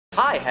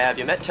Hi, have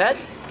you met Ted?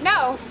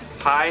 No.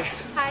 Hi.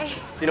 Hi. Do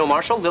you know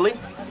Marshall, Lily?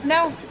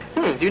 No.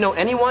 Do you know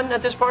anyone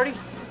at this party?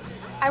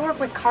 I work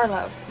with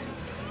Carlos.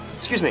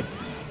 Excuse me.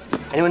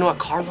 Anyone know a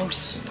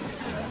Carlos?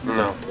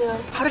 No.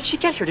 How did she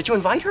get here? Did you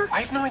invite her? I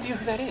have no idea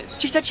who that is.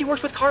 She said she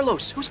works with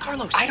Carlos. Who's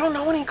Carlos? I don't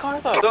know any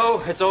Carlos. So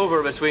it's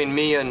over between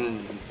me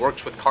and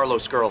works with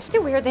Carlos girl. Is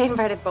it weird they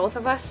invited both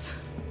of us?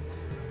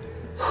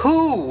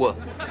 Who?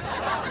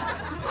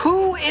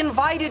 Who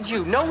invited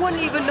you? No one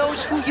even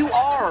knows who you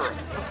are.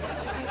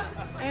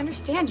 I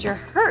understand you're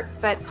hurt,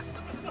 but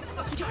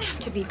you don't have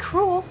to be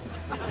cruel.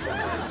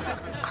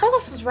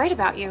 Carlos was right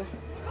about you.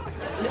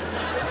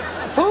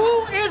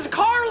 Who is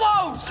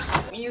Carlos?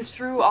 You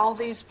threw all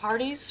these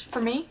parties for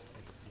me?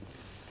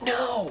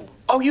 No.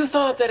 Oh, you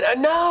thought that?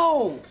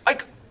 No.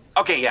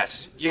 Okay,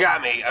 yes, you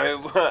got me. I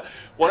mean,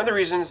 one of the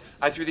reasons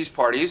I threw these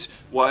parties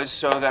was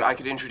so that I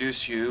could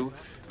introduce you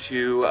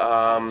to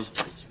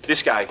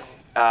this guy.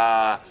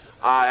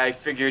 I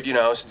figured, you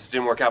know, since it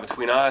didn't work out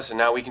between us, and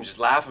now we can just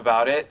laugh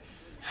about it.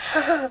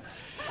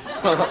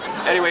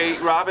 Anyway,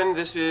 Robin,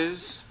 this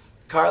is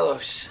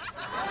Carlos.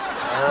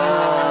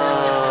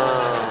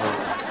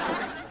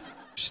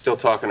 Still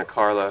talking to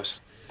Carlos.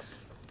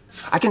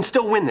 I can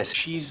still win this.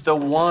 She's the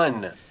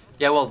one.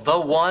 Yeah, well, the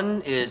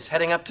one is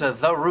heading up to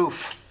the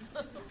roof.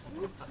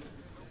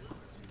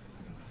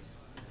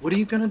 What are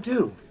you gonna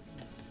do?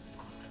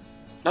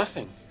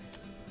 Nothing.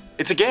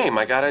 It's a game.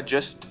 I gotta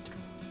just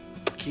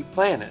keep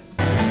playing it.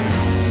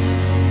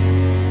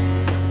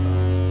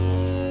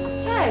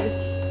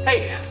 Ted.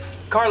 Hey,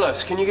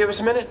 Carlos, can you give us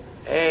a minute?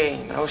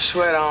 Hey, no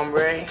sweat,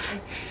 hombre.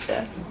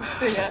 Yeah.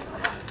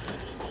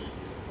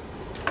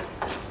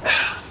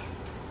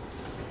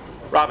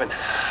 Robin,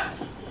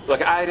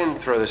 look, I didn't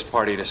throw this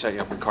party to set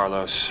you up with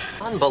Carlos.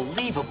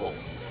 Unbelievable.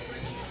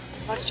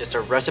 That's just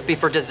a recipe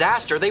for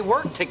disaster. They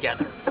work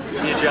together.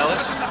 You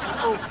jealous?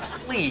 Oh,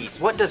 please.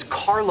 What does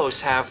Carlos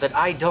have that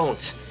I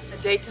don't? A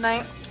date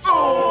tonight?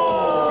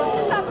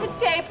 Stop the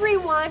tape,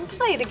 rewind,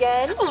 play it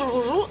again.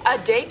 A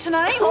date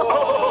tonight?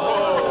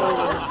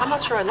 I'm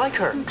not sure I like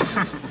her.